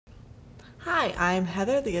Hi, I'm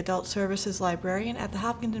Heather, the Adult Services Librarian at the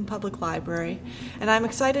Hopkinton Public Library, and I'm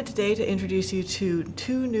excited today to introduce you to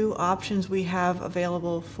two new options we have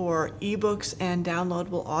available for ebooks and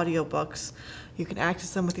downloadable audiobooks. You can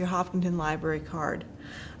access them with your Hopkinton Library card.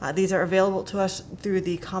 These are available to us through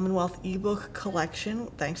the Commonwealth eBook Collection,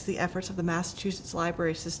 thanks to the efforts of the Massachusetts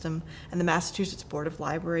Library System and the Massachusetts Board of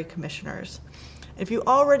Library Commissioners. If you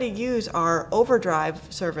already use our Overdrive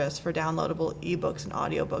service for downloadable ebooks and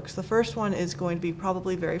audiobooks, the first one is going to be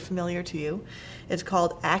probably very familiar to you. It's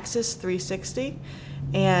called Access 360,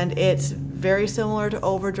 and it's very similar to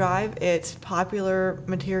Overdrive. It's popular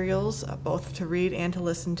materials, both to read and to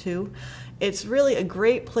listen to. It's really a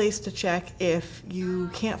great place to check if you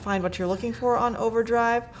can't find what you're looking for on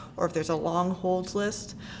Overdrive or if there's a long holds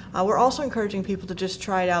list. We're also encouraging people to just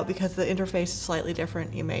try it out because the interface is slightly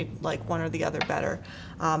different. You may like one or the other better,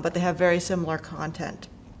 but they have very similar content.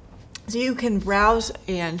 So you can browse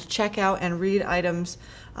and check out and read items,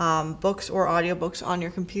 books or audiobooks on your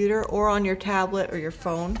computer or on your tablet or your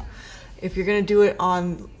phone. If you're going to do it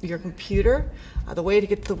on your computer, the way to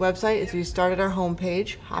get to the website is you start at our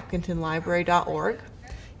homepage, hopkintonlibrary.org.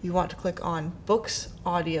 You want to click on Books,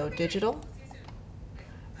 Audio, Digital,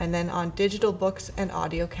 and then on Digital Books and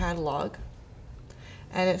Audio Catalog.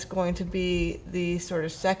 And it's going to be the sort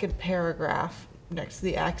of second paragraph next to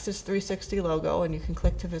the Access 360 logo, and you can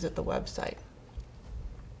click to visit the website.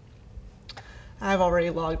 I've already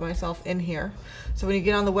logged myself in here. So when you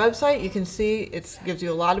get on the website, you can see it gives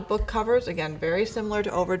you a lot of book covers. Again, very similar to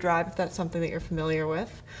Overdrive if that's something that you're familiar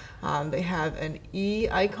with. They have an E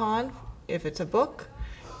icon if it's a book,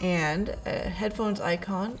 and a headphones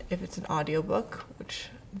icon if it's an audiobook, which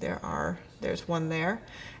there's one there.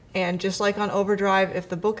 And just like on Overdrive, if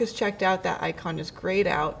the book is checked out, that icon is grayed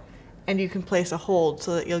out, and you can place a hold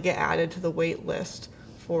so that you'll get added to the wait list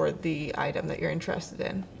for the item that you're interested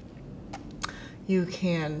in. You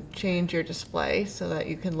can change your display so that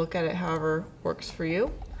you can look at it however works for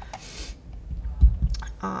you.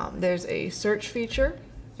 There's a search feature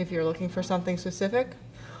if you're looking for something specific,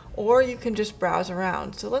 or you can just browse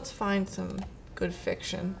around. So let's find some good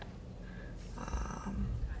fiction.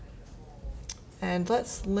 And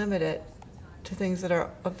let's limit it to things that are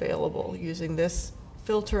available. Using this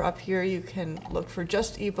filter up here, you can look for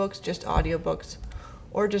just ebooks, just audiobooks,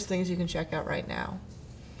 or just things you can check out right now.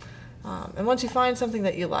 And once you find something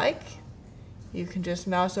that you like, you can just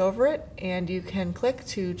mouse over it and you can click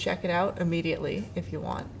to check it out immediately if you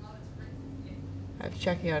want. I'm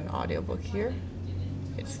checking out an audiobook here.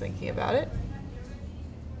 It's thinking about it.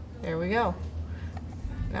 There we go.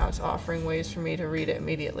 Now it's offering ways for me to read it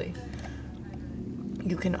immediately.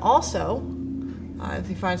 You can also, if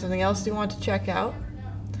you find something else you want to check out,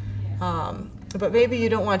 but maybe you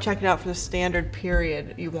don't want to check it out for the standard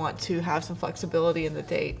period, you want to have some flexibility in the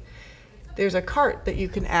date, there's a cart that you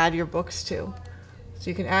can add your books to. So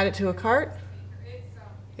you can add it to a cart,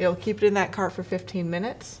 it'll keep it in that cart for 15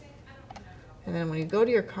 minutes, and then when you go to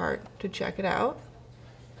your cart to check it out,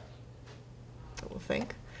 it will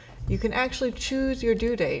think, you can actually choose your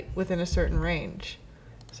due date within a certain range.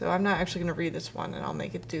 So I'm not actually going to read this one, and I'll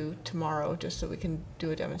make it due tomorrow just so we can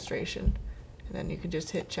do a demonstration. And then you can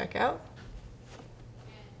just hit checkout,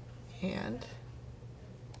 and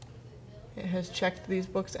it has checked these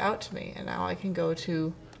books out to me, and now I can go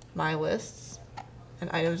to my lists and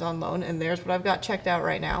items on loan, and there's what I've got checked out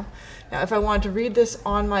right now. Now if I wanted to read this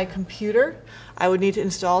on my computer, I would need to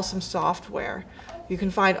install some software. You can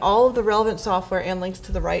find all of the relevant software and links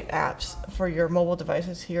to the right apps for your mobile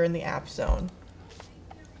devices here in the App Zone.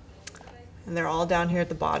 And they're all down here at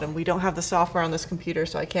the bottom. We don't have the software on this computer,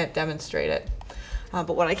 so I can't demonstrate it.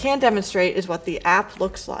 But what I can demonstrate is what the app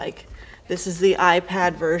looks like. This is the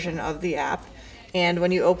iPad version of the app, and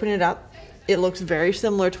when you open it up, it looks very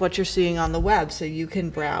similar to what you're seeing on the web. So you can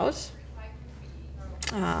browse.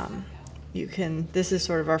 This is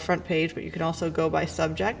sort of our front page, but you can also go by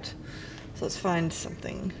subject. So let's find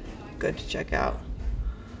something good to check out.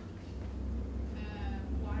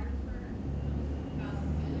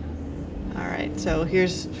 All right, so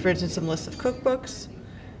here's, for instance, some lists of cookbooks.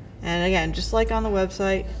 And again, just like on the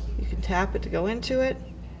website, you can tap it to go into it,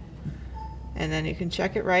 and then you can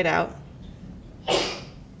check it right out.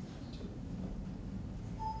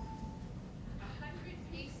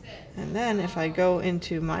 And then if I go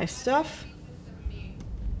into my stuff,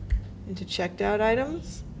 into checked out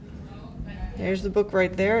items, there's the book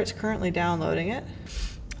right there. It's currently downloading it.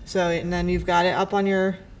 So, and then you've got it up on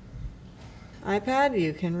your iPad.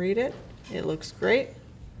 You can read it. It looks great.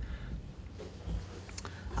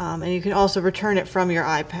 And you can also return it from your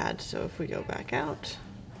iPad. So if we go back out,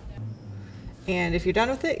 and if you're done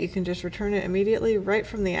with it, you can just return it immediately right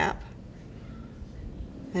from the app.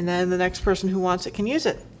 and then the next person who wants it can use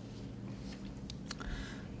it.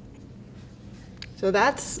 So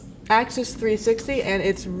that's Axis 360, and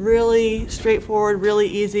it's really straightforward, really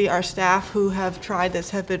easy. Our staff who have tried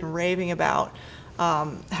this have been raving about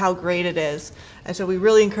how great it is. And so we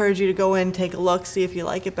really encourage you to go in, take a look, see if you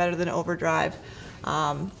like it better than Overdrive.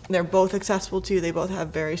 They're both accessible to you. They both have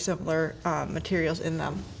very similar materials in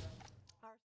them.